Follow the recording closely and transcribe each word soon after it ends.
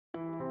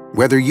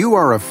Whether you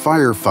are a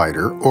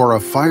firefighter or a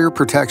fire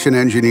protection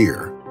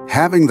engineer,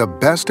 having the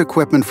best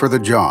equipment for the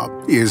job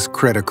is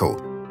critical.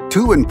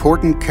 Two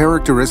important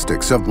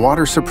characteristics of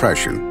water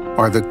suppression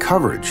are the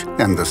coverage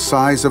and the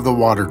size of the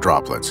water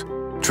droplets.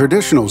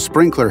 Traditional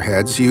sprinkler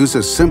heads use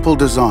a simple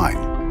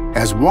design.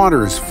 As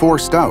water is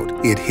forced out,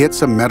 it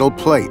hits a metal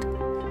plate.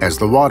 As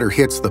the water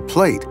hits the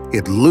plate,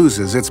 it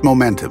loses its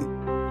momentum.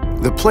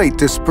 The plate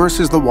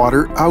disperses the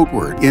water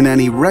outward in an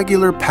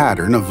irregular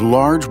pattern of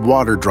large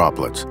water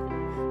droplets.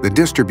 The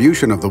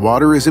distribution of the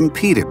water is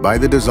impeded by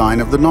the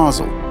design of the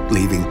nozzle,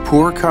 leaving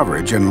poor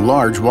coverage and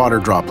large water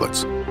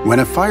droplets. When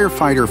a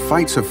firefighter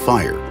fights a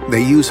fire,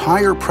 they use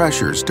higher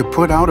pressures to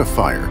put out a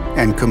fire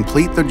and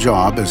complete the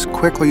job as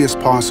quickly as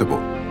possible.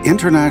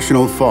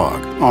 International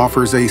Fog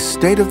offers a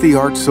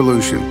state-of-the-art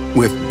solution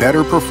with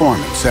better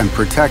performance and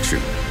protection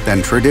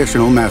than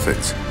traditional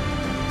methods.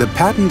 The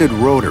patented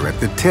rotor at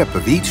the tip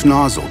of each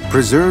nozzle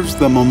preserves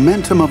the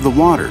momentum of the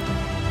water,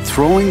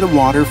 throwing the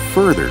water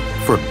further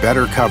for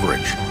better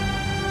coverage.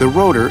 The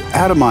rotor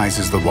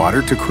atomizes the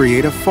water to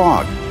create a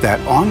fog that,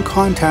 on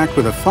contact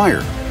with a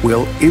fire,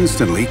 will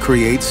instantly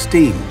create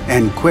steam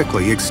and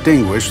quickly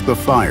extinguish the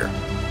fire.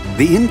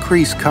 The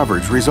increased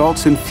coverage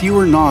results in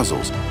fewer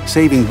nozzles,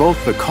 saving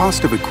both the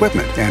cost of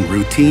equipment and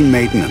routine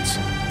maintenance.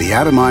 The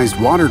atomized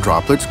water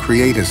droplets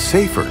create a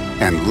safer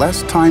and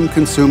less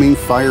time-consuming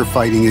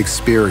firefighting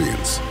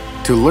experience.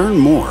 To learn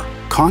more,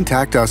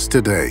 contact us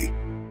today.